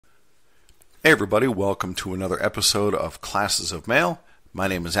Hey everybody, welcome to another episode of Classes of Mail. My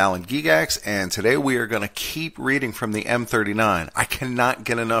name is Alan Gigax, and today we are going to keep reading from the M-39. I cannot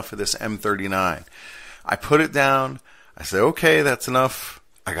get enough of this M-39. I put it down, I said, okay, that's enough.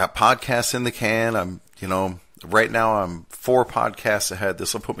 I got podcasts in the can. Right now I'm 4 podcasts ahead.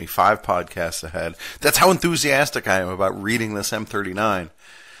 This will put me 5 podcasts ahead. That's how enthusiastic I am about reading this M-39.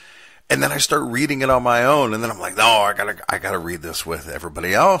 And then I start reading it on my own, and then I'm like, no, I gotta read this with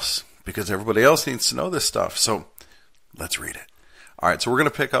everybody else, because everybody else needs to know this stuff. So let's read it. All right, so we're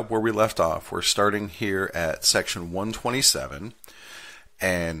going to pick up where we left off. We're starting here at section 127.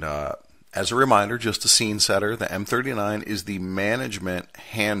 And as a reminder, just a scene setter, the M-39 is the management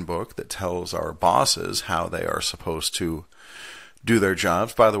handbook that tells our bosses how they are supposed to do their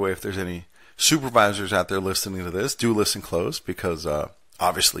jobs. By the way, if there's any supervisors out there listening to this, do listen close, because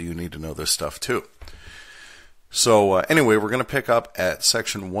obviously you need to know this stuff too. So anyway, we're going to pick up at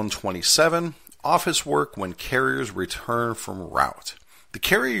section 127, office work when carriers return from route. The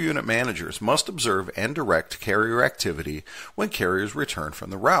carrier unit managers must observe and direct carrier activity when carriers return from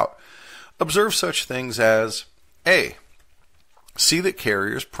the route. Observe such things as A. See that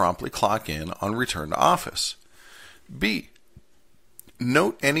carriers promptly clock in on return to office. B.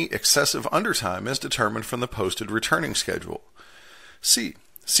 Note any excessive undertime as determined from the posted returning schedule. C.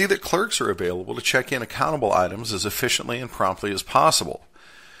 See that clerks are available to check in accountable items as efficiently and promptly as possible.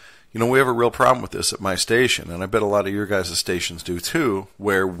 You know, we have a real problem with this at my station, and I bet a lot of your guys' stations do too,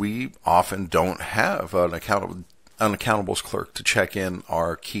 where we often don't have an accountables clerk to check in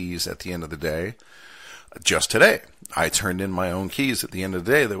our keys at the end of the day. Just today, I turned in my own keys at the end of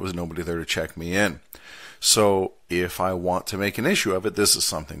the day. There was nobody there to check me in. So if I want to make an issue of it, this is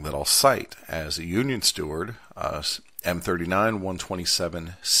something that I'll cite as a union steward, M-39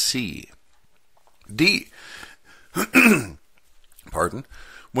 127C. D. Pardon.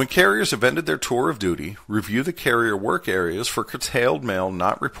 When carriers have ended their tour of duty, review the carrier work areas for curtailed mail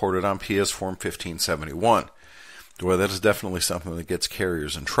not reported on PS Form 1571. Well, that is definitely something that gets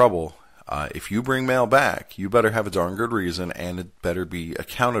carriers in trouble. If you bring mail back, you better have a darn good reason, and it better be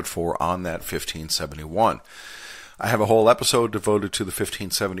accounted for on that 1571. I have a whole episode devoted to the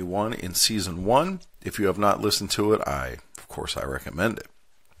 1571 in Season 1. If you have not listened to it, of course, I recommend it.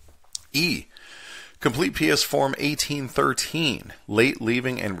 E. Complete PS Form 1813, late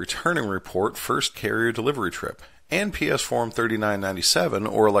leaving and returning report, first carrier delivery trip, and PS Form 3997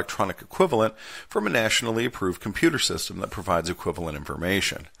 or electronic equivalent from a nationally approved computer system that provides equivalent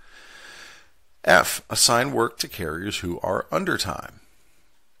information. F. Assign work to carriers who are under time.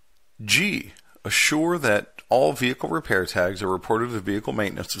 G. Assure that all vehicle repair tags are reported to the vehicle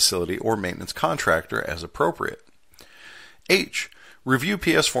maintenance facility or maintenance contractor as appropriate. H. Review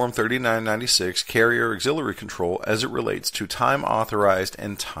PS Form 3996 carrier auxiliary control as it relates to time authorized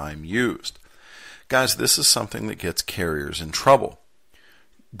and time used. Guys, this is something that gets carriers in trouble.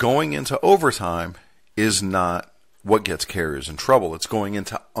 Going into overtime is not what gets carriers in trouble. It's going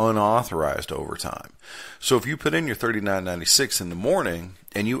into unauthorized overtime. So if you put in your 3996 in the morning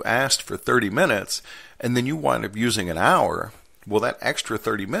and you asked for 30 minutes and then you wind up using an hour, well, that extra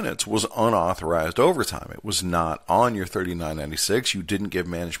 30 minutes was unauthorized overtime. It was not on your 3996. You didn't give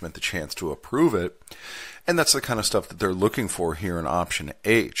management the chance to approve it. And that's the kind of stuff that they're looking for here in option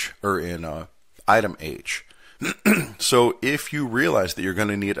H, or in item H. So if you realize that you're going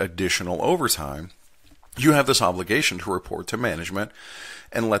to need additional overtime, you have this obligation to report to management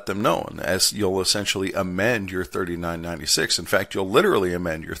and let them know. And as you'll essentially amend your 3996. In fact, you'll literally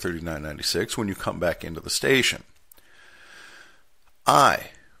amend your 3996 when you come back into the station. I.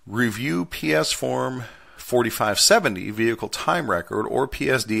 Review PS Form 4570 Vehicle Time Record or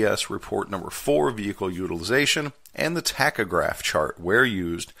PSDS Report Number 4 Vehicle Utilization and the tachograph chart where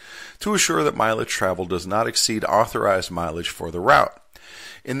used to assure that mileage traveled does not exceed authorized mileage for the route.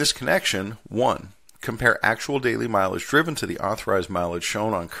 In this connection, 1. Compare actual daily mileage driven to the authorized mileage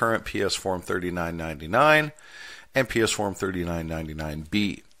shown on current PS Form 3999 and PS Form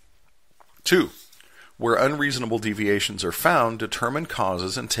 3999B. 2. Where unreasonable deviations are found, determine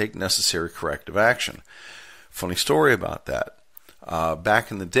causes and take necessary corrective action. Funny story about that. Back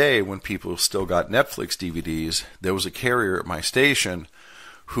in the day when people still got Netflix DVDs, there was a carrier at my station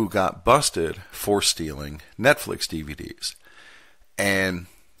who got busted for stealing Netflix DVDs. And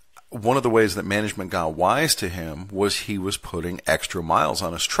one of the ways that management got wise to him was he was putting extra miles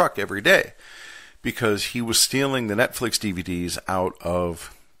on his truck every day, because he was stealing the Netflix DVDs out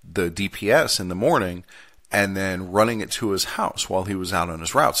of the DPS in the morning and then running it to his house while he was out on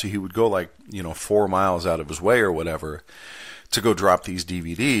his route. So he would go 4 miles out of his way or whatever to go drop these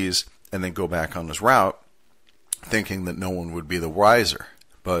DVDs and then go back on his route, thinking that no one would be the wiser.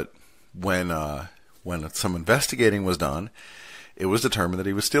 But when some investigating was done, it was determined that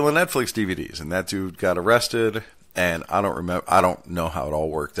he was stealing Netflix DVDs, and that dude got arrested. And I don't know how it all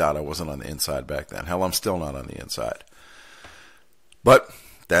worked out. I wasn't on the inside back then. Hell, I'm still not on the inside. But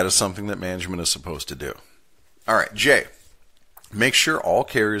that is something that management is supposed to do. All right, J. Make sure all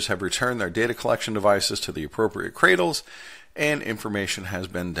carriers have returned their data collection devices to the appropriate cradles and information has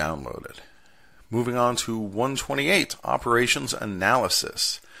been downloaded. Moving on to 128, Operations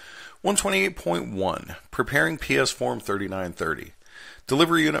Analysis. 128.1, Preparing PS Form 3930.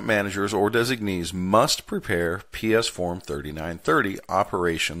 Delivery unit managers or designees must prepare PS Form 3930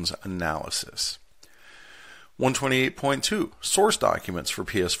 Operations Analysis. 128.2, Source Documents for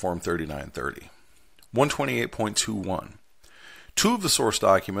PS Form 3930. 128.21, two of the source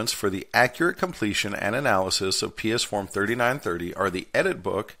documents for the accurate completion and analysis of PS Form 3930 are the Edit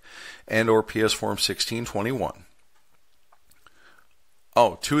Book and or PS Form 1621.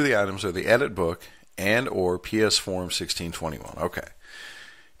 Oh, two of the items are the Edit Book and or PS Form 1621. Okay.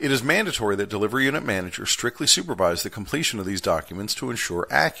 It is mandatory that delivery unit managers strictly supervise the completion of these documents to ensure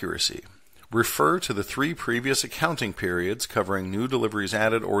accuracy. Refer to the 3 previous accounting periods covering new deliveries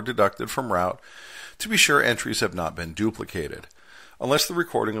added or deducted from route to be sure entries have not been duplicated. Unless the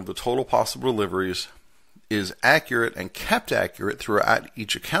recording of the total possible deliveries is accurate and kept accurate throughout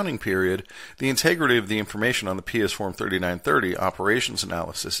each accounting period, the integrity of the information on the PS Form 3930 operations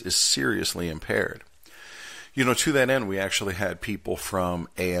analysis is seriously impaired. You know, to that end, we actually had people from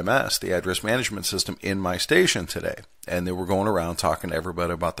AMS, the address management system, in my station today. And they were going around talking to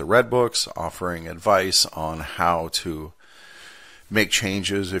everybody about the Red Books, offering advice on how to make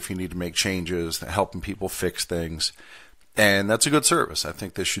changes if you need to make changes, helping people fix things. And that's a good service. I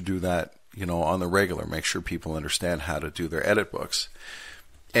think they should do that, you know, on the regular. Make sure people understand how to do their edit books.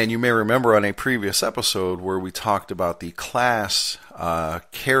 And you may remember on a previous episode where we talked about the class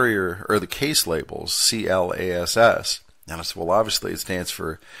carrier or the case labels, CLASS. And I said, well, obviously it stands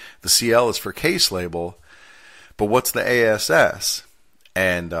for, the CL is for case label, but what's the ASS?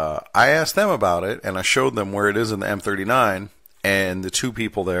 And I asked them about it, and I showed them where it is in the M-39, and the two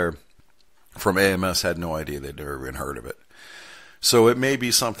people there from AMS had no idea they'd never even heard of it. So it may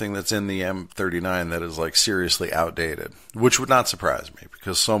be something that's in the M39 that is like seriously outdated, which would not surprise me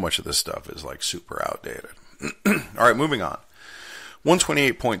because so much of this stuff is like super outdated. All right, moving on.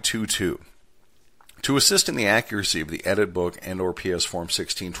 128.22. To assist in the accuracy of the edit book and or PS Form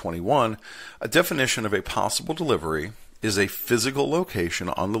 1621, a definition of a possible delivery is a physical location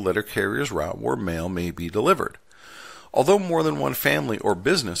on the letter carrier's route where mail may be delivered. Although more than one family or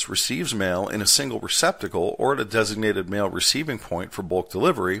business receives mail in a single receptacle or at a designated mail receiving point for bulk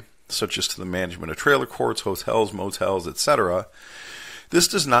delivery, such as to the management of trailer courts, hotels, motels, etc., this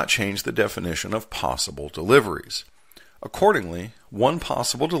does not change the definition of possible deliveries. Accordingly, one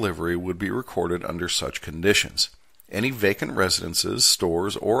possible delivery would be recorded under such conditions. Any vacant residences,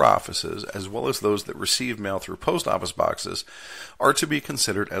 stores, or offices, as well as those that receive mail through post office boxes, are to be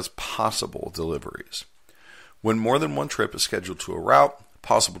considered as possible deliveries. When more than one trip is scheduled to a route,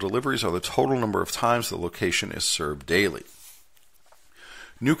 possible deliveries are the total number of times the location is served daily.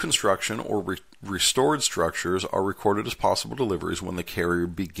 New construction or restored structures are recorded as possible deliveries when the carrier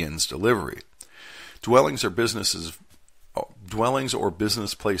begins delivery. Dwellings or business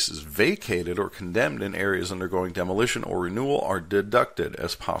places vacated or condemned in areas undergoing demolition or renewal are deducted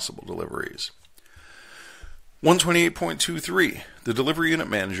as possible deliveries. 128.23. The delivery unit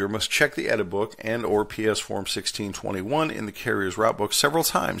manager must check the edit book and or PS Form 1621 in the carrier's route book several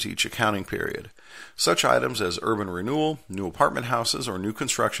times each accounting period. Such items as urban renewal, new apartment houses, or new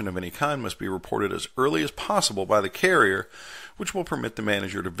construction of any kind must be reported as early as possible by the carrier, which will permit the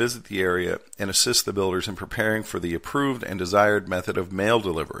manager to visit the area and assist the builders in preparing for the approved and desired method of mail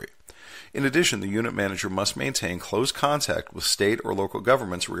delivery. In addition, the unit manager must maintain close contact with state or local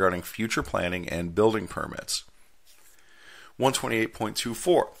governments regarding future planning and building permits.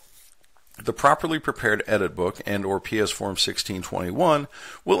 128.24. The properly prepared edit book and or PS Form 1621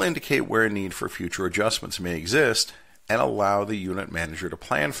 will indicate where a need for future adjustments may exist and allow the unit manager to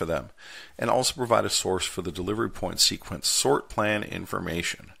plan for them, and also provide a source for the delivery point sequence sort plan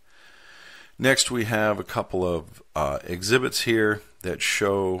information. Next, we have a couple of exhibits here that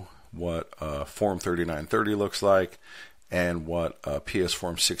show what Form 3930 looks like and what PS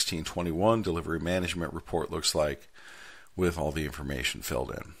Form 1621 delivery management report looks like, with all the information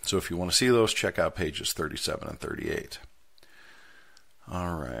filled in. So if you want to see those, check out pages 37 and 38.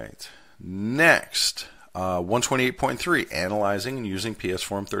 All right. Next, 128.3, Analyzing and Using PS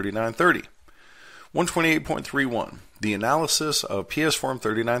Form 3930. 128.31, The analysis of PS Form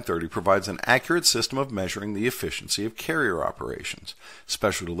 3930 provides an accurate system of measuring the efficiency of carrier operations,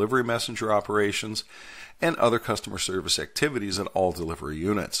 special delivery messenger operations, and other customer service activities at all delivery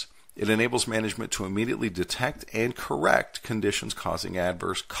units. It enables management to immediately detect and correct conditions causing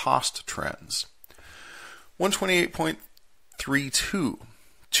adverse cost trends. 128.32.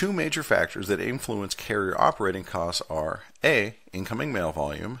 Two major factors that influence carrier operating costs are A, incoming mail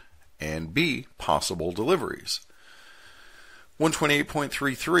volume, and B, possible deliveries.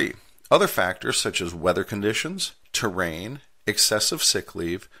 128.33. Other factors such as weather conditions, terrain, excessive sick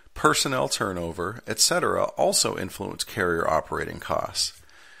leave, personnel turnover, etc. also influence carrier operating costs.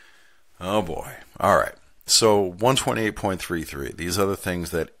 Oh boy. All right. So 128.33. These are the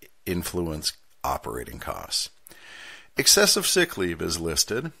things that influence operating costs. Excessive sick leave is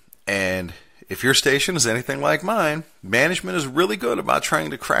listed, and if your station is anything like mine, management is really good about trying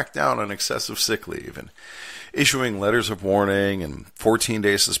to crack down on excessive sick leave and issuing letters of warning and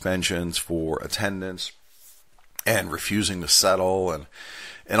 14-day suspensions for attendance and refusing to settle and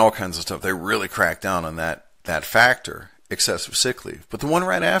all kinds of stuff. They really crack down on that factor, excessive sick leave. But the one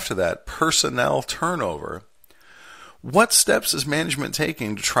right after that, personnel turnover, what steps is management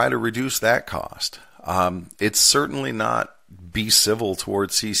taking to try to reduce that cost? It's certainly not be civil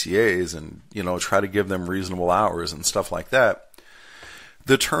towards CCAs and, try to give them reasonable hours and stuff like that.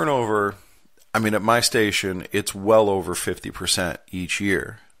 The turnover, at my station, it's well over 50% each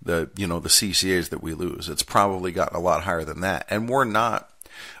year. The CCAs that we lose. It's probably gotten a lot higher than that. And we're not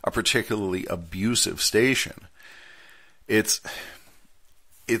a particularly abusive station. It's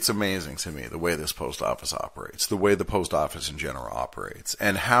amazing to me the way this post office operates, the way the post office in general operates,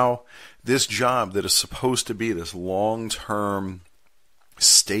 and how this job that is supposed to be this long-term,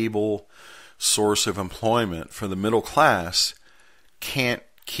 stable source of employment for the middle class can't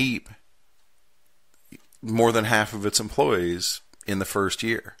keep more than half of its employees in the first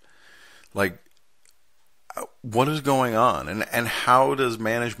year. Like, what is going on? And how does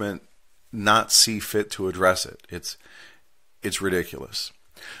management not see fit to address it? It's ridiculous.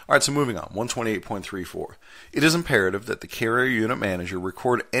 All right, so moving on. 128.34. It is imperative that the carrier unit manager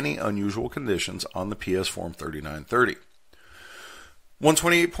record any unusual conditions on the PS Form 3930.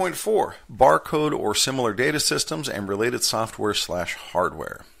 128.4. Barcode or similar data systems and related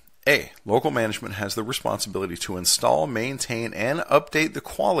software/hardware. A. Local management has the responsibility to install, maintain, and update the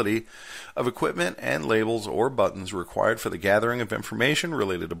quality of equipment and labels or buttons required for the gathering of information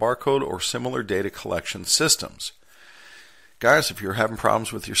related to barcode or similar data collection systems. Guys, if you're having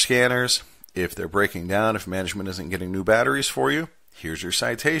problems with your scanners, if they're breaking down, if management isn't getting new batteries for you, here's your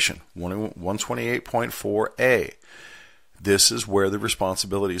citation, 128.4a. This is where the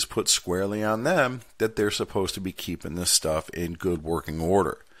responsibility is put squarely on them, that they're supposed to be keeping this stuff in good working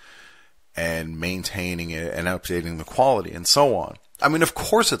order and maintaining it and updating the quality and so on. Of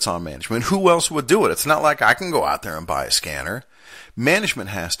course it's on management. Who else would do it? It's not like I can go out there and buy a scanner. Management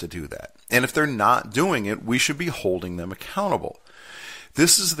has to do that. And if they're not doing it, we should be holding them accountable.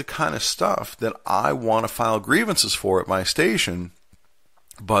 This is the kind of stuff that I want to file grievances for at my station,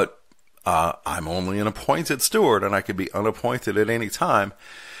 but I'm only an appointed steward, and I could be unappointed at any time.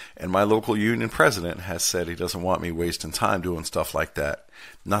 And my local union president has said he doesn't want me wasting time doing stuff like that.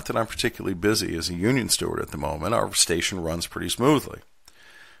 Not that I'm particularly busy as a union steward at the moment. Our station runs pretty smoothly.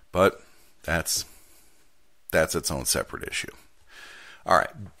 But that's its own separate issue. All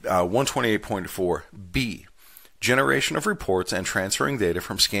right, 128.4b. Generation of reports and transferring data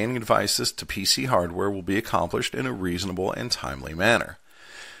from scanning devices to PC hardware will be accomplished in a reasonable and timely manner.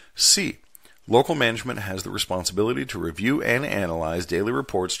 C. Local management has the responsibility to review and analyze daily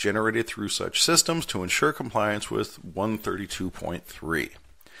reports generated through such systems to ensure compliance with 132.3.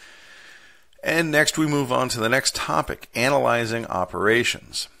 And next we move on to the next topic, analyzing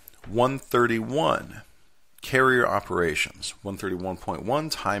operations. 131. Carrier operations.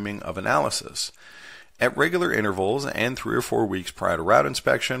 131.1. Timing of analysis. At regular intervals and 3 or 4 weeks prior to route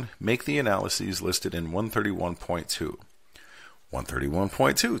inspection, make the analyses listed in 131.2.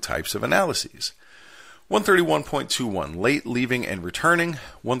 131.2. Types of analyses. 131.21. Late leaving and returning.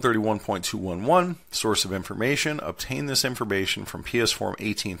 131.211. Source of information. Obtain this information from PS Form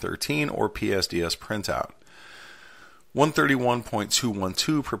 1813 or PSDS printout.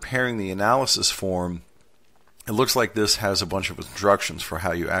 131.212. Preparing the analysis form. It looks like this has a bunch of instructions for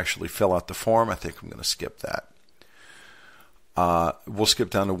how you actually fill out the form. I think I'm going to skip that. We'll skip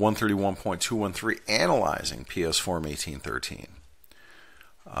down to 131.213, analyzing PS Form 1813.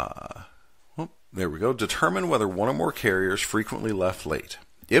 There we go. Determine whether one or more carriers frequently left late.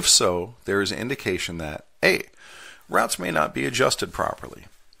 If so, there is indication that A. Routes may not be adjusted properly.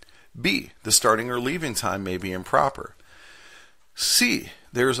 B, the starting or leaving time may be improper. C,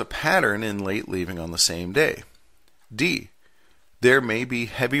 there is a pattern in late leaving on the same day. D, there may be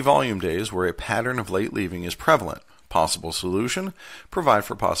heavy volume days where a pattern of late leaving is prevalent. Possible solution, provide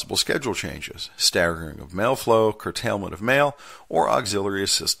for possible schedule changes, staggering of mail flow, curtailment of mail, or auxiliary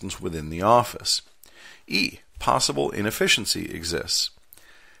assistance within the office. E, possible inefficiency exists.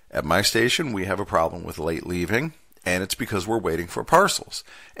 At my station, we have a problem with late leaving, and it's because we're waiting for parcels.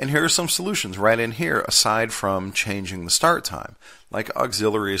 And here are some solutions right in here, aside from changing the start time, like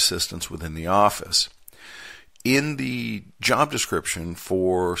auxiliary assistance within the office. In the job description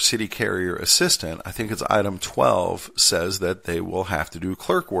for city carrier assistant, I think it's item 12, says that they will have to do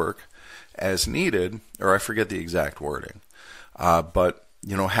clerk work as needed, or I forget the exact wording. But,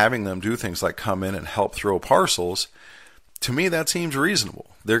 having them do things like come in and help throw parcels, to me that seems reasonable.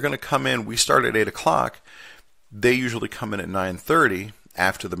 They're going to come in, we start at 8 o'clock, they usually come in at 9:30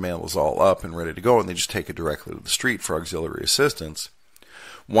 after the mail is all up and ready to go, and they just take it directly to the street for auxiliary assistance.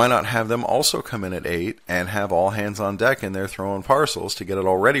 Why not have them also come in at 8 and have all hands on deck in there throwing parcels to get it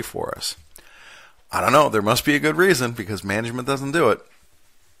all ready for us? I don't know. There must be a good reason because management doesn't do it.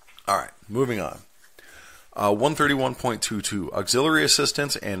 All right, moving on. 131.22, auxiliary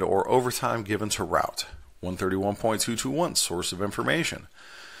assistance and or overtime given to route. 131.221, source of information.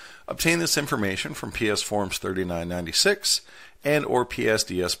 Obtain this information from PS Forms 3996 and or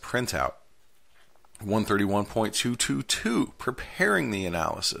PSDS printout. 131.222, preparing the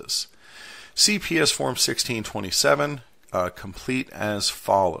analysis. See PS Form 1627, complete as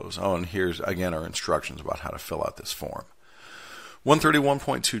follows. Oh, and here's again our instructions about how to fill out this form.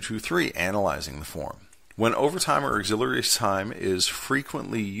 131.223, analyzing the form. When overtime or auxiliary time is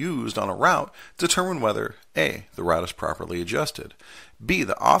frequently used on a route, determine whether A, the route is properly adjusted, B,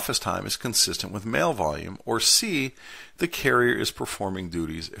 the office time is consistent with mail volume, or C, the carrier is performing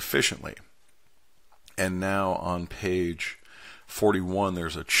duties efficiently. And now on page 41,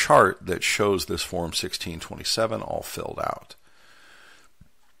 there's a chart that shows this Form 1627 all filled out.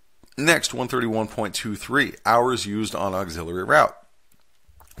 Next, 131.23, hours used on auxiliary route.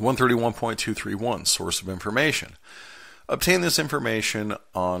 131.231, source of information. Obtain this information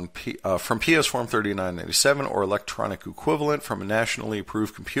from PS Form 3997 or electronic equivalent from a nationally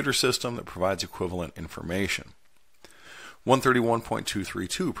approved computer system that provides equivalent information.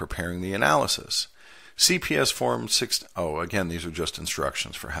 131.232, preparing the analysis. CPS Form 6. Oh, again, these are just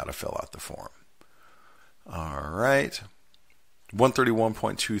instructions for how to fill out the form. All right.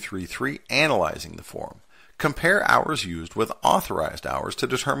 131.233, analyzing the form. Compare hours used with authorized hours to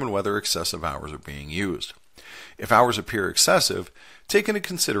determine whether excessive hours are being used. If hours appear excessive, take into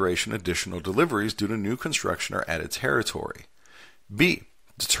consideration additional deliveries due to new construction or added territory. B.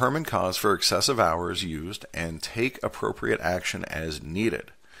 Determine cause for excessive hours used and take appropriate action as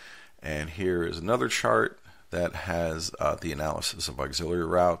needed. And here is another chart that has the analysis of auxiliary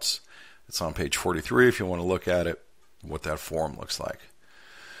routes. It's on page 43 if you want to look at it, what that form looks like.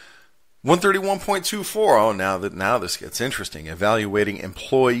 131.24. Oh, now this gets interesting. Evaluating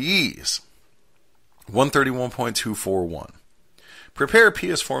employees. 131.241. Prepare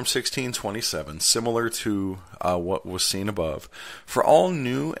PS Form 1627, similar to what was seen above, for all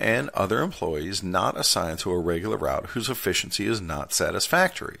new and other employees not assigned to a regular route whose efficiency is not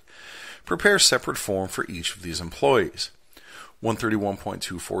satisfactory. Prepare separate form for each of these employees.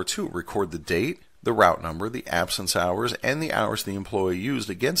 131.242. Record the date, the route number, the absence hours, and the hours the employee used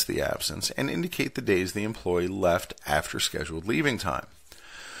against the absence, and indicate the days the employee left after scheduled leaving time.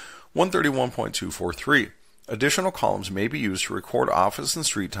 131.243. Additional columns may be used to record office and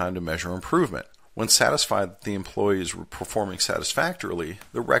street time to measure improvement. When satisfied that the employee is performing satisfactorily,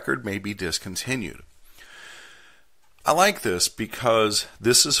 the record may be discontinued. I like this because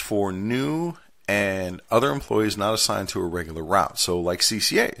this is for new and other employees not assigned to a regular route. So like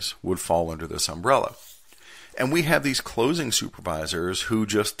CCAs would fall under this umbrella. And we have these closing supervisors who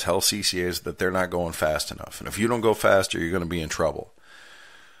just tell CCAs that they're not going fast enough. And if you don't go faster, you're going to be in trouble.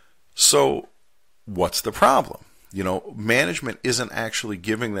 So what's the problem? Management isn't actually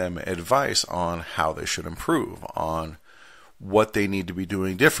giving them advice on how they should improve, on what they need to be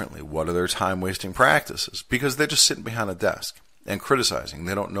doing differently. What are their time-wasting practices? Because they're just sitting behind a desk and criticizing.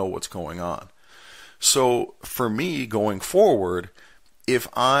 They don't know what's going on. So for me, going forward, if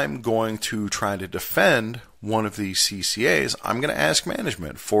I'm going to try to defend one of these CCAs, I'm going to ask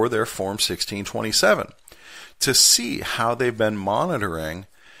management for their Form 1627 to see how they've been monitoring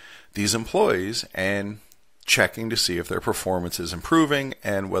these employees and checking to see if their performance is improving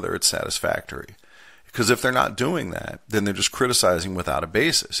and whether it's satisfactory. Because if they're not doing that, then they're just criticizing without a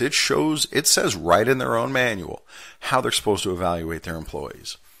basis. It says right in their own manual how they're supposed to evaluate their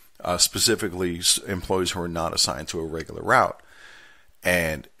employees. specifically employees who are not assigned to a regular route.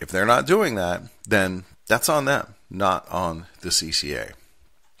 And if they're not doing that, then that's on them, not on the CCA.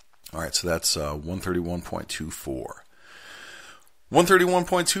 All right, so that's 131.24.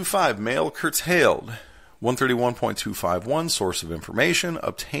 131.25, mail curtailed. 131.251, source of information.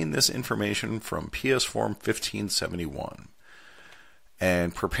 Obtain this information from PS Form 1571.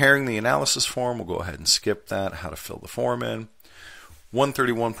 And preparing the analysis form, we'll go ahead and skip that, how to fill the form in.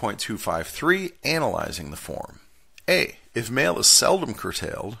 131.253, analyzing the form. A, if mail is seldom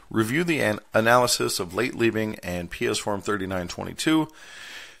curtailed, review the analysis of late leaving and PS Form 3922,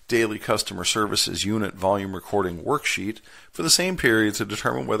 Daily Customer Services Unit Volume Recording Worksheet for the same period to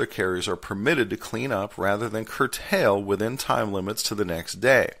determine whether carriers are permitted to clean up rather than curtail within time limits to the next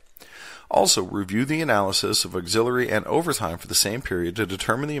day. Also, review the analysis of auxiliary and overtime for the same period to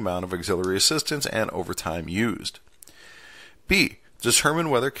determine the amount of auxiliary assistance and overtime used. B, determine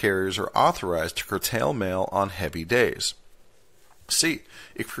whether carriers are authorized to curtail mail on heavy days. C,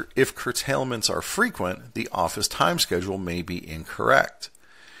 if curtailments are frequent, the office time schedule may be incorrect.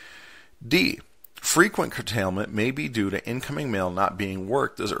 D, frequent curtailment may be due to incoming mail not being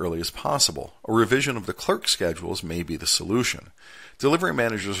worked as early as possible. A revision of the clerk schedules may be the solution. Delivery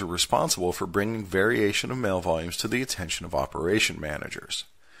managers are responsible for bringing variation of mail volumes to the attention of operation managers.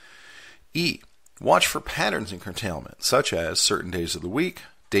 E, watch for patterns in curtailment, such as certain days of the week,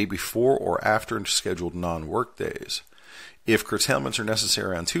 day before or after scheduled non-work days. If curtailments are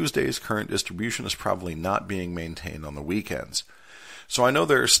necessary on Tuesdays, current distribution is probably not being maintained on the weekends. So I know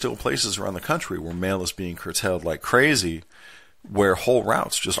there are still places around the country where mail is being curtailed like crazy, where whole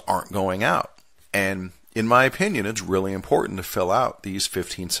routes just aren't going out. And in my opinion, it's really important to fill out these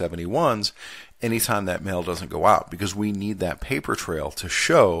 1571s anytime that mail doesn't go out, because we need that paper trail to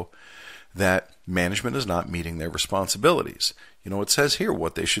show that management is not meeting their responsibilities. You know, it says here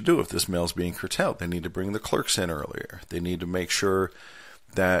what they should do if this mail is being curtailed. They need to bring the clerks in earlier. They need to make sure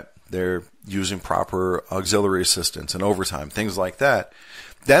that they're using proper auxiliary assistance and overtime, things like that.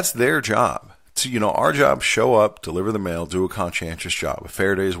 That's their job. So, our job, show up, deliver the mail, do a conscientious job, a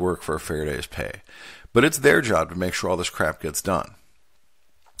fair day's work for a fair day's pay. But it's their job to make sure all this crap gets done.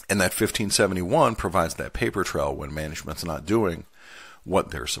 And that 1571 provides that paper trail when management's not doing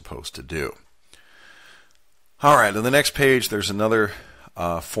what they're supposed to do. All right, on the next page, there's another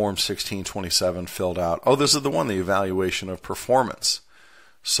Form 1627 filled out. Oh, this is the one, the evaluation of performance.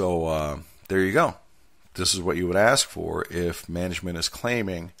 So there you go. This is what you would ask for if management is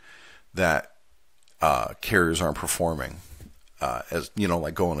claiming that carriers aren't performing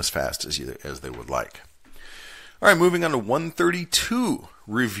like going as fast as they would like. All right, moving on to 132,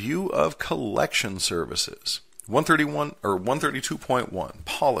 review of collection services. 131 or 132.1,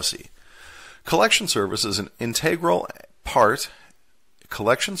 policy. Collection service is an integral part.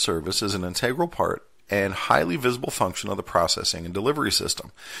 Collection service is an integral part and highly visible function of the processing and delivery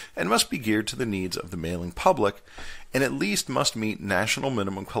system, and must be geared to the needs of the mailing public, and at least must meet national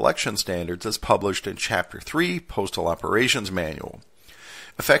minimum collection standards as published in Chapter 3, Postal Operations Manual.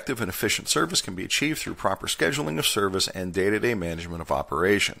 Effective and efficient service can be achieved through proper scheduling of service and day-to-day management of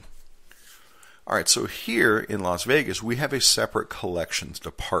operation. All right, so here in Las Vegas, we have a separate collections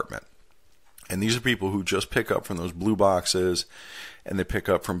department. And these are people who just pick up from those blue boxes, and they pick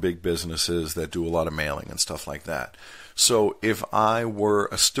up from big businesses that do a lot of mailing and stuff like that. So if I were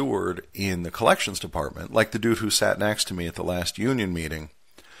a steward in the collections department, like the dude who sat next to me at the last union meeting,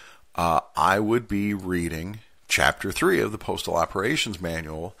 I would be reading Chapter 3 of the Postal Operations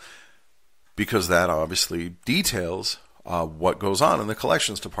Manual, because that obviously details what goes on in the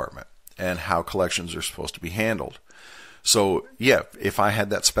collections department and how collections are supposed to be handled. So, yeah, if I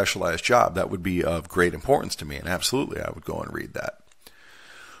had that specialized job, that would be of great importance to me, and absolutely I would go and read that.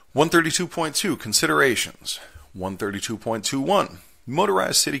 132.2, considerations. 132.21,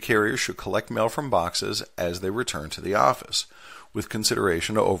 motorized city carriers should collect mail from boxes as they return to the office, with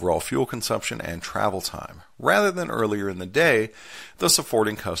consideration to overall fuel consumption and travel time, rather than earlier in the day, thus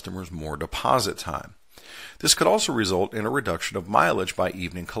affording customers more deposit time. This could also result in a reduction of mileage by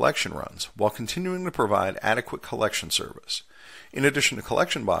evening collection runs, while continuing to provide adequate collection service. In addition to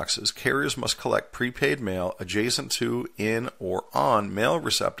collection boxes, carriers must collect prepaid mail adjacent to, in, or on mail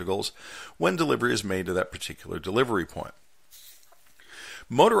receptacles when delivery is made to that particular delivery point.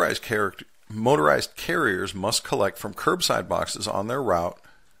 Motorized carriers must collect from curbside boxes on their route.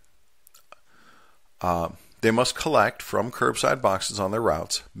 They must collect from curbside boxes on their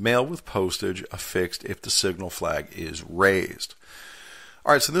routes, mail with postage affixed if the signal flag is raised.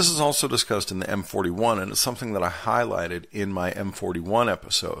 All right, so this is also discussed in the M41, and it's something that I highlighted in my M41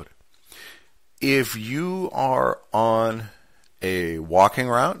 episode. If you are on a walking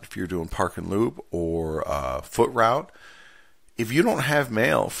route, if you're doing park and loop or a foot route, if you don't have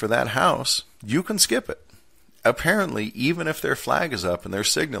mail for that house, you can skip it. Apparently, even if their flag is up and they're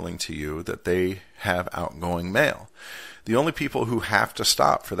signaling to you that they have outgoing mail, the only people who have to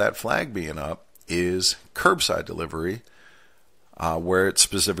stop for that flag being up is curbside delivery, where it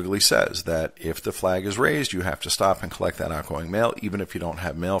specifically says that if the flag is raised, you have to stop and collect that outgoing mail, even if you don't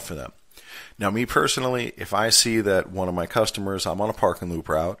have mail for them. Now, me personally, if I see that one of my customers, I'm on a park and loop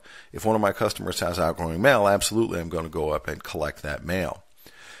route, if one of my customers has outgoing mail, absolutely I'm going to go up and collect that mail.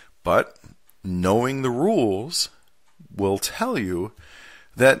 But knowing the rules will tell you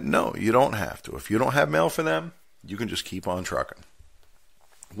that no, you don't have to. If you don't have mail for them, you can just keep on trucking.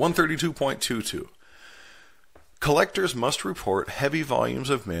 132.22. Collectors must report heavy volumes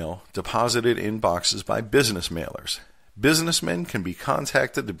of mail deposited in boxes by business mailers. Businessmen can be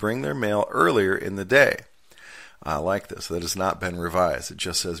contacted to bring their mail earlier in the day. I like this. That has not been revised. It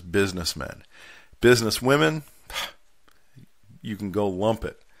just says businessmen. Businesswomen, you can go lump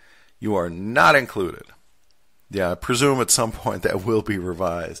it. You are not included. Yeah, I presume at some point that will be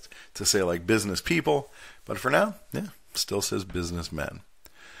revised to say like business people, but for now, yeah, still says businessmen.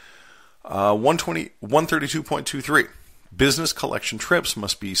 132.23. Business collection trips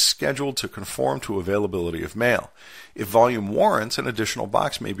must be scheduled to conform to availability of mail. If volume warrants, an additional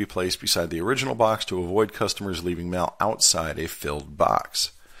box may be placed beside the original box to avoid customers leaving mail outside a filled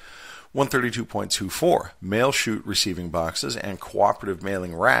box. 132.24. Mail chute receiving boxes and cooperative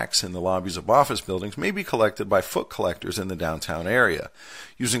mailing racks in the lobbies of office buildings may be collected by foot collectors in the downtown area,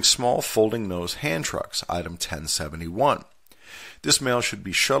 using small folding nose hand trucks, item 1071. This mail should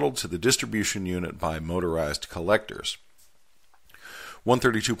be shuttled to the distribution unit by motorized collectors.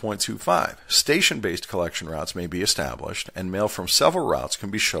 132.25. Station-based collection routes may be established, and mail from several routes can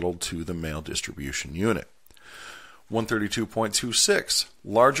be shuttled to the mail distribution unit. 132.26.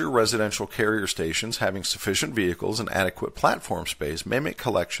 Larger residential carrier stations having sufficient vehicles and adequate platform space may make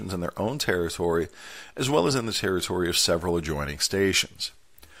collections in their own territory as well as in the territory of several adjoining stations.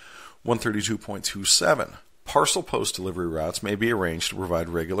 132.27. Parcel post delivery routes may be arranged to provide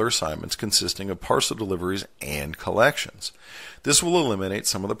regular assignments consisting of parcel deliveries and collections. This will eliminate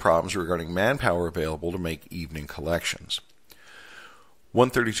some of the problems regarding manpower available to make evening collections.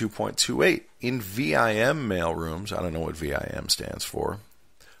 132.28. In VIM mail rooms, I don't know what VIM stands for,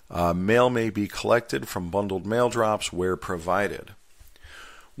 mail may be collected from bundled mail drops where provided.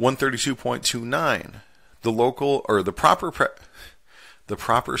 132.29. The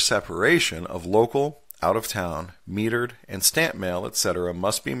proper separation of local, out of town, metered, and stamp mail, etc.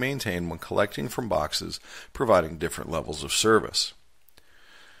 must be maintained when collecting from boxes providing different levels of service.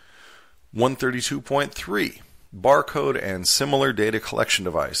 132.3. Barcode and similar data collection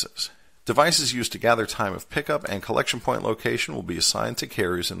devices. Devices used to gather time of pickup and collection point location will be assigned to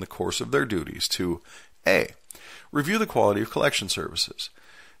carriers in the course of their duties to A. Review the quality of collection services.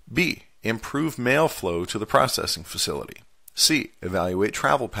 B. Improve mail flow to the processing facility. C. Evaluate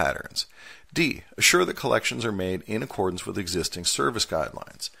travel patterns. D. Assure that collections are made in accordance with existing service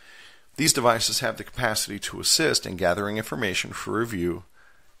guidelines. These devices have the capacity to assist in gathering information for review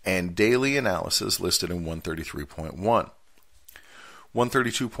and daily analysis listed in 133.1.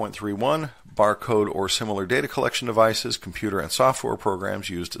 132.31. Barcode or similar data collection devices, computer and software programs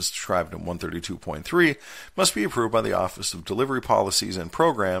used as described in 132.3 must be approved by the Office of Delivery Policies and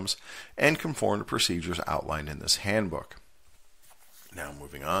Programs and conform to procedures outlined in this handbook. Now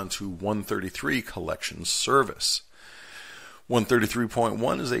moving on to 133, collections service.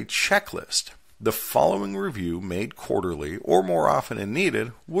 133.1 is a checklist. The following review, made quarterly or more often than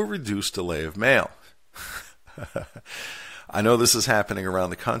needed, will reduce delay of mail. I know this is happening around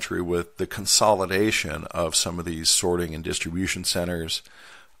the country with the consolidation of some of these sorting and distribution centers.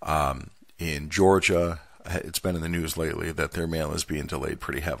 In Georgia, it's been in the news lately that their mail is being delayed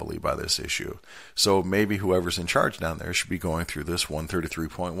pretty heavily by this issue. So maybe whoever's in charge down there should be going through this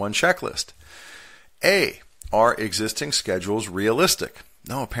 133.1 checklist. A. Are existing schedules realistic?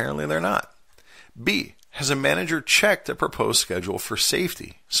 No, apparently they're not. B. Has a manager checked a proposed schedule for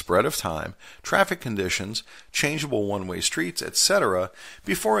safety, spread of time, traffic conditions, changeable one-way streets, etc.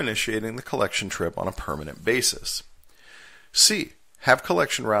 before initiating the collection trip on a permanent basis? C. Have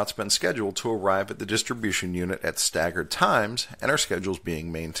collection routes been scheduled to arrive at the distribution unit at staggered times and are schedules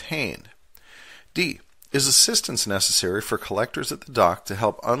being maintained? D. Is assistance necessary for collectors at the dock to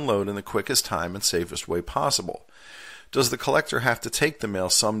help unload in the quickest time and safest way possible? Does the collector have to take the mail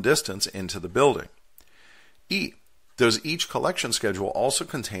some distance into the building? E. Does each collection schedule also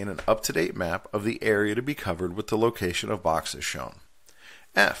contain an up-to-date map of the area to be covered with the location of boxes shown?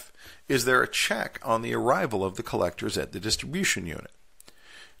 F. Is there a check on the arrival of the collectors at the distribution unit?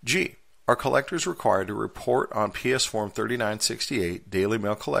 G. Are collectors required to report on PS Form 3968 Daily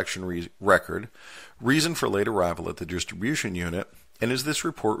Mail Collection Record, reason for late arrival at the distribution unit, and is this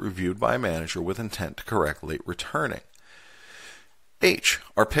report reviewed by a manager with intent to correct late returning? H.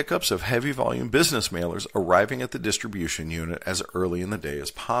 Are pickups of heavy volume business mailers arriving at the distribution unit as early in the day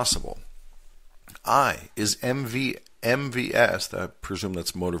as possible? I. Is MVS, I presume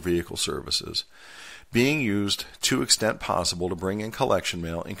that's motor vehicle services, being used to extent possible to bring in collection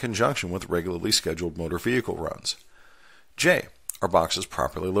mail in conjunction with regularly scheduled motor vehicle runs? J. Are boxes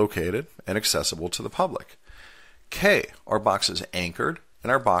properly located and accessible to the public? K. Are boxes anchored,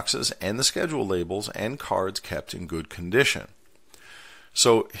 and are boxes and the schedule labels and cards kept in good condition?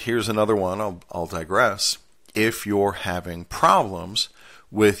 So here's another one, I'll digress. If you're having problems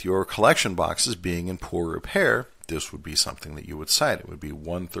with your collection boxes being in poor repair, this would be something that you would cite. It would be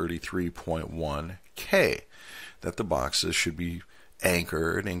 133.1K, that the boxes should be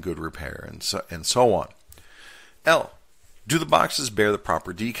anchored in good repair and so on. L. Do the boxes bear the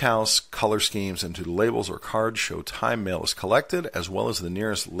proper decals, color schemes, and do the labels or cards show time mail is collected, as well as the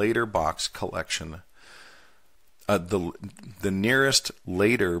nearest later box collection the nearest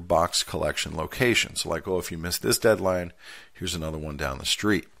later box collection location. So like, if you missed this deadline, here's another one down the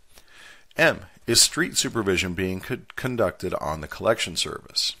street. M. Is street supervision being conducted on the collection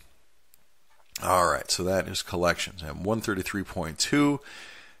service? All right, so that is collections. And 133.2,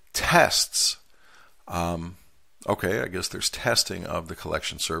 tests. Okay, I guess there's testing of the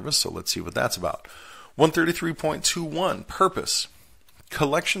collection service, so let's see what that's about. 133.21, purpose.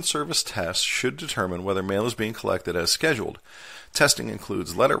 Collection service tests should determine whether mail is being collected as scheduled. Testing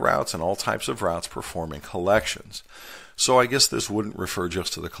includes letter routes and all types of routes performing collections. So I guess this wouldn't refer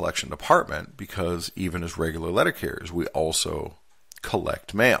just to the collection department, because even as regular letter carriers, we also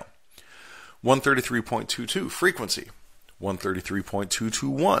collect mail. 133.22, frequency.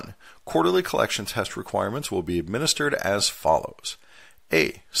 133.221, quarterly collection test requirements will be administered as follows.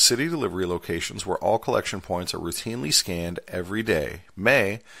 A. City delivery locations where all collection points are routinely scanned every day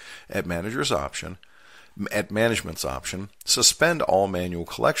may, at management's option, suspend all manual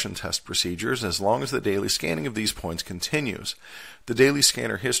collection test procedures as long as the daily scanning of these points continues. The daily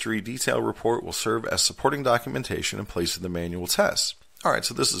scanner history detail report will serve as supporting documentation in place of the manual tests. All right,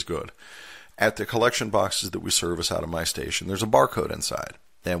 so this is good. At the collection boxes that we service out of my station, there's a barcode inside.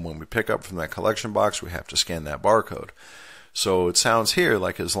 And when we pick up from that collection box, we have to scan that barcode. So it sounds here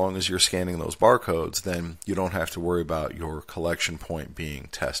like as long as you're scanning those barcodes, then you don't have to worry about your collection point being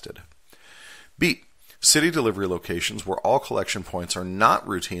tested. B. City delivery locations where all collection points are not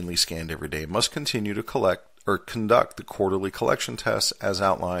routinely scanned every day must continue to collect or conduct the quarterly collection tests as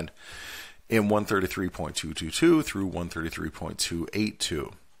outlined in 133.222 through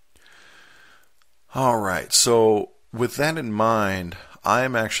 133.282. All right, so with that in mind,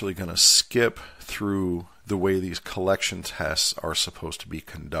 I'm actually going to skip through the way these collection tests are supposed to be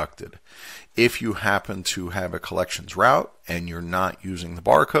conducted. If you happen to have a collections route and you're not using the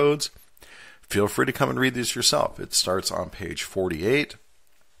barcodes, feel free to come and read these yourself. It starts on page 48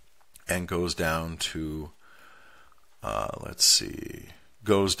 and goes down to,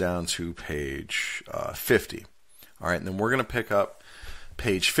 goes down to page 50. All right, and then we're going to pick up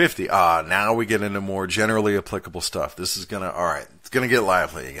page 50. Now we get into more generally applicable stuff. This is going to, all right, it's going to get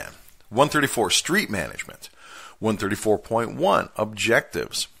lively again. 134, street management. 134.1,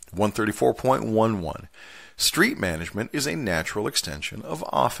 objectives. 134.11, street management is a natural extension of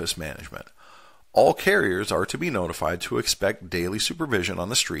office management. All carriers are to be notified to expect daily supervision on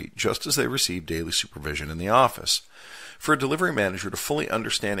the street, just as they receive daily supervision in the office. For a delivery manager to fully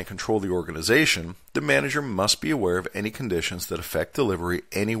understand and control the organization, the manager must be aware of any conditions that affect delivery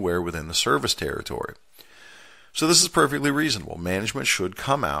anywhere within the service territory. So this is perfectly reasonable. Management should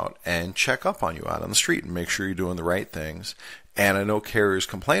come out and check up on you out on the street and make sure you're doing the right things. And I know carriers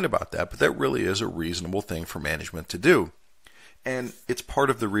complain about that, but that really is a reasonable thing for management to do. And it's part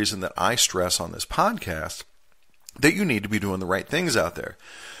of the reason that I stress on this podcast that you need to be doing the right things out there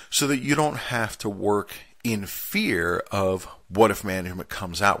so that you don't have to work in fear of what if management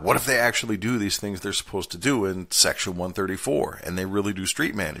comes out? What if they actually do these things they're supposed to do in Section 134 and they really do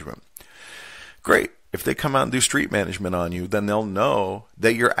street management? Great. If they come out and do street management on you, then they'll know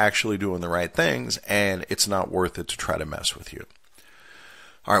that you're actually doing the right things and it's not worth it to try to mess with you.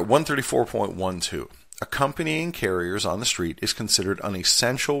 All right, 134.12. Accompanying carriers on the street is considered an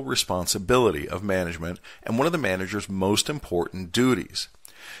essential responsibility of management and one of the manager's most important duties.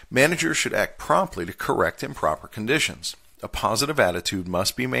 Managers should act promptly to correct improper conditions. A positive attitude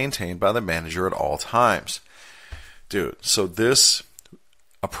must be maintained by the manager at all times. Dude, so this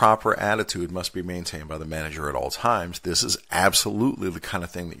A proper attitude must be maintained by the manager at all times. This is absolutely the kind of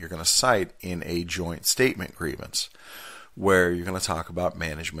thing that you're going to cite in a joint statement grievance, where you're going to talk about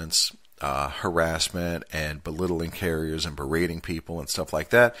management's harassment and belittling carriers and berating people and stuff like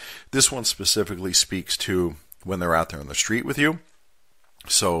that. This one specifically speaks to when they're out there on the street with you.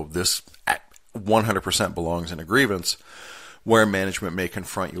 So this 100% belongs in a grievance where management may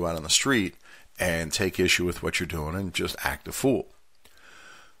confront you out on the street and take issue with what you're doing and just act a fool.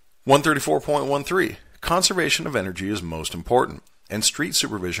 134.13, conservation of energy is most important, and street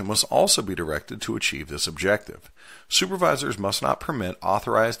supervision must also be directed to achieve this objective. Supervisors must not permit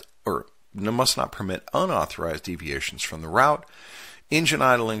unauthorized deviations from the route, engine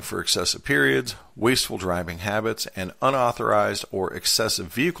idling for excessive periods, wasteful driving habits, and unauthorized or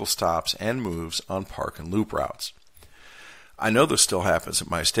excessive vehicle stops and moves on park and loop routes. I know this still happens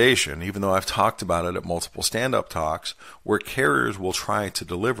at my station, even though I've talked about it at multiple stand-up talks, where carriers will try to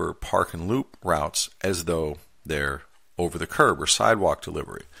deliver park and loop routes as though they're over the curb or sidewalk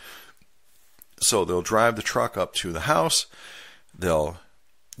delivery. So they'll drive the truck up to the house, they'll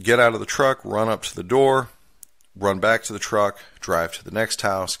get out of the truck, run up to the door, run back to the truck, drive to the next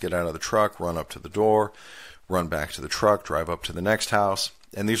house, get out of the truck, run up to the door, run back to the truck, drive up to the next house.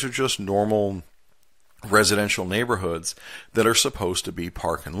 And these are just normal residential neighborhoods that are supposed to be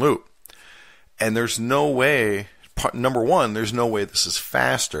park and loop. And there's no way, number one, there's no way this is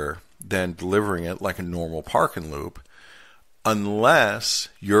faster than delivering it like a normal park and loop unless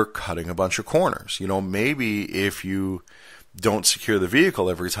you're cutting a bunch of corners. You know, maybe if you don't secure the vehicle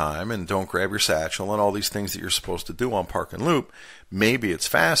every time and don't grab your satchel and all these things that you're supposed to do on park and loop, maybe it's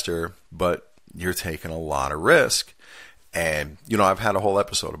faster, but you're taking a lot of risk. And, you know, I've had a whole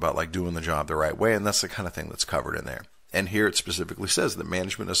episode about like doing the job the right way, and that's the kind of thing that's covered in there. And here it specifically says that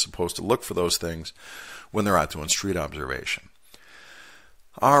management is supposed to look for those things when they're out doing street observation.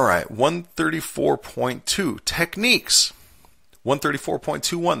 All right, 134.2, techniques.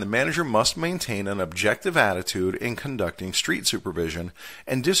 134.21, the manager must maintain an objective attitude in conducting street supervision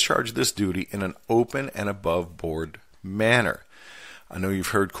and discharge this duty in an open and above board manner. I know you've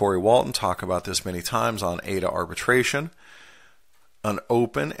heard Corey Walton talk about this many times on ADA arbitration. An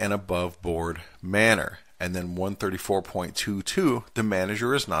open and above board manner. And then 134.22, the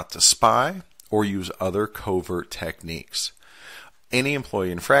manager is not to spy or use other covert techniques. Any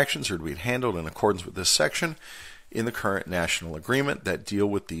employee infractions are to be handled in accordance with this section in the current national agreement that deal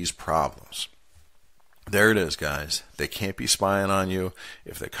with these problems. There it is, guys. They can't be spying on you.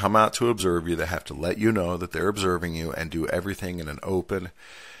 If they come out to observe you, they have to let you know that they're observing you and do everything in an open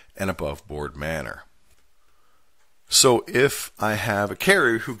and above board manner. So if I have a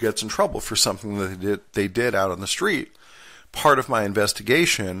carrier who gets in trouble for something that they did out on the street, part of my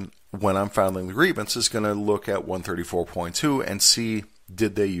investigation when I'm filing the grievance is going to look at 134.2 and see,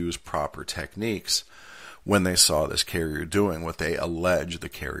 did they use proper techniques when they saw this carrier doing what they allege the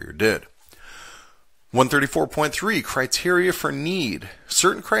carrier did. 134.3, criteria for need.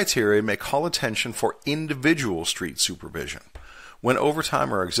 Certain criteria may call attention for individual street supervision. When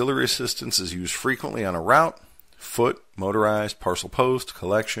overtime or auxiliary assistance is used frequently on a route, foot, motorized, parcel post,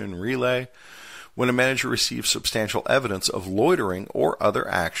 collection, relay, when a manager receives substantial evidence of loitering or other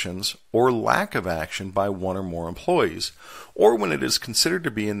actions or lack of action by one or more employees, or when it is considered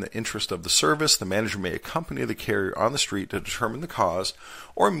to be in the interest of the service, the manager may accompany the carrier on the street to determine the cause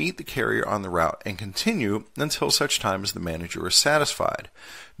or meet the carrier on the route and continue until such time as the manager is satisfied.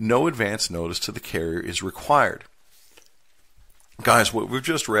 No advance notice to the carrier is required. Guys, what we've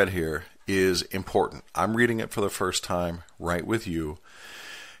just read here is important. I'm reading it for the first time right with you,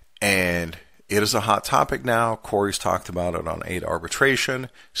 and it is a hot topic now. Corey's talked about it on ADA arbitration,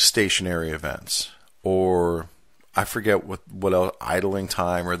 stationary events, or I forget what else, idling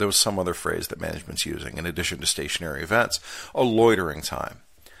time, or there was some other phrase that management's using in addition to stationary events, a loitering time.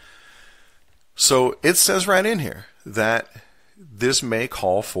 So it says right in here that this may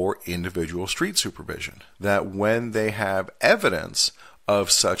call for individual street supervision, that when they have evidence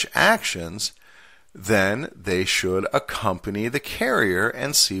of such actions, then they should accompany the carrier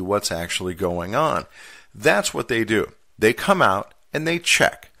and see what's actually going on. That's what they do. They come out and they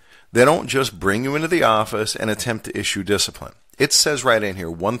check. They don't just bring you into the office and attempt to issue discipline. It says right in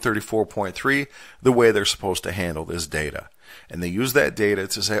here, 134.3, the way they're supposed to handle this data. And they use that data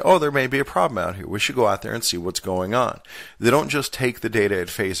to say, oh, there may be a problem out here. We should go out there and see what's going on. They don't just take the data at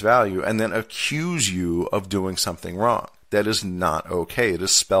face value and then accuse you of doing something wrong. That is not okay. It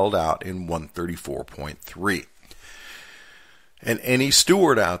is spelled out in 134.3. And any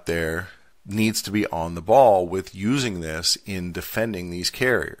steward out there needs to be on the ball with using this in defending these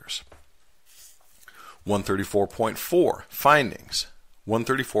carriers. 134.4, findings.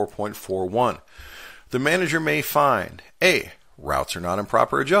 134.41. The manager may find A. Routes are not in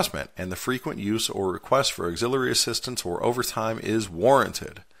proper adjustment, and the frequent use or request for auxiliary assistance or overtime is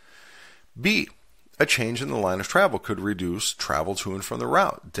warranted. B. A change in the line of travel could reduce travel to and from the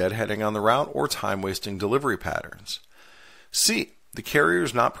route, deadheading on the route, or time-wasting delivery patterns. C. The carrier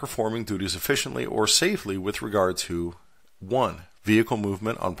is not performing duties efficiently or safely with regard to 1. Vehicle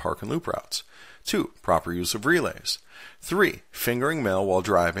movement on park and loop routes. 2. Proper use of relays. 3. Fingering mail while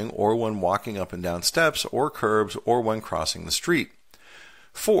driving or when walking up and down steps or curbs or when crossing the street.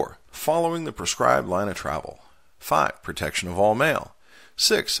 4. Following the prescribed line of travel. 5. Protection of all mail.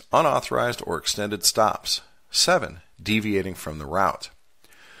 6. Unauthorized or extended stops. 7. Deviating from the route.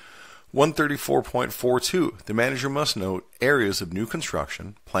 134.42. The manager must note areas of new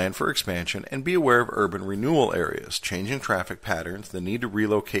construction, plan for expansion, and be aware of urban renewal areas, changing traffic patterns, the need to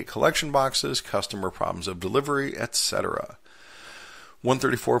relocate collection boxes, customer problems of delivery, etc.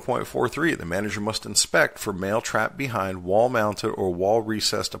 134.43. The manager must inspect for mail trapped behind wall-mounted or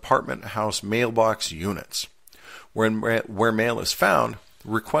wall-recessed apartment house mailbox units. Where mail is found,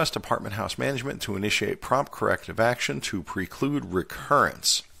 request apartment house management to initiate prompt corrective action to preclude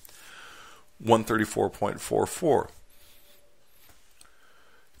recurrence. 134.44.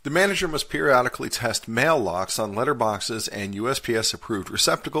 The manager must periodically test mail locks on letterboxes and USPS-approved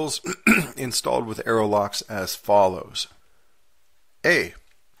receptacles installed with arrow locks as follows. A.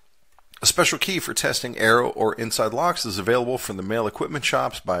 A special key for testing arrow or inside locks is available from the mail equipment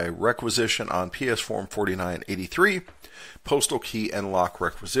shops by requisition on PS Form 4983, postal key and lock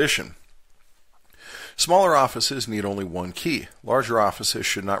requisition. Smaller offices need only one key. Larger offices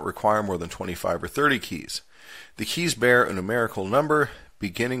should not require more than 25 or 30 keys. The keys bear a numerical number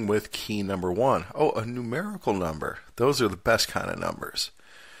beginning with key number 1. Oh, a numerical number. Those are the best kind of numbers.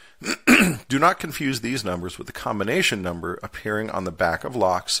 Do not confuse these numbers with the combination number appearing on the back of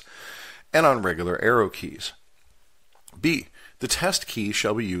locks and on regular arrow keys. B. The test key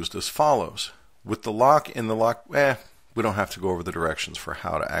shall be used as follows. With the lock in the lock... we don't have to go over the directions for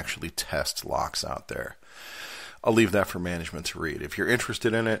how to actually test locks out there. I'll leave that for management to read. If you're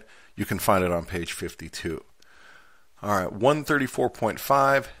interested in it, you can find it on page 52. All right,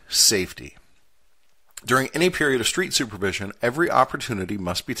 134.5, safety. During any period of street supervision, every opportunity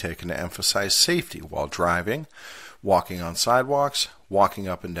must be taken to emphasize safety while driving, walking on sidewalks, walking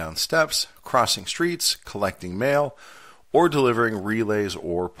up and down steps, crossing streets, collecting mail, or delivering relays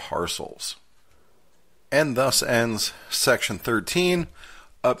or parcels. And thus ends Section 13.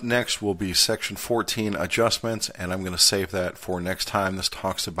 Up next will be Section 14, adjustments, and I'm going to save that for next time. This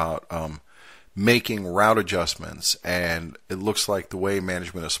talks about making route adjustments, and it looks like the way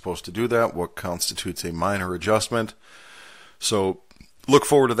management is supposed to do that, what constitutes a minor adjustment. So look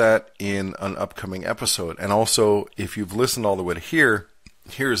forward to that in an upcoming episode. And also, if you've listened all the way to here,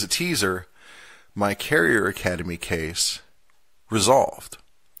 here's a teaser. My Carrier Academy case resolved.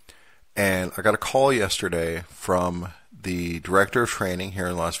 And I got a call yesterday from the director of training here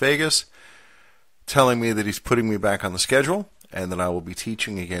in Las Vegas telling me that he's putting me back on the schedule and that I will be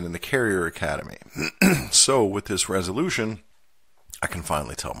teaching again in the Carrier Academy. So with this resolution, I can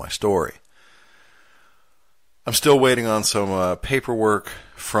finally tell my story. I'm still waiting on some paperwork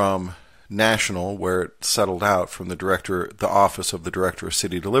from National where it settled out from the office of the director of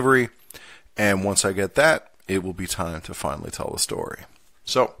city delivery. And once I get that, it will be time to finally tell the story.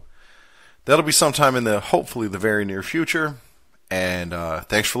 So that'll be sometime in hopefully the very near future. And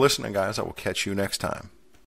thanks for listening, guys. I will catch you next time.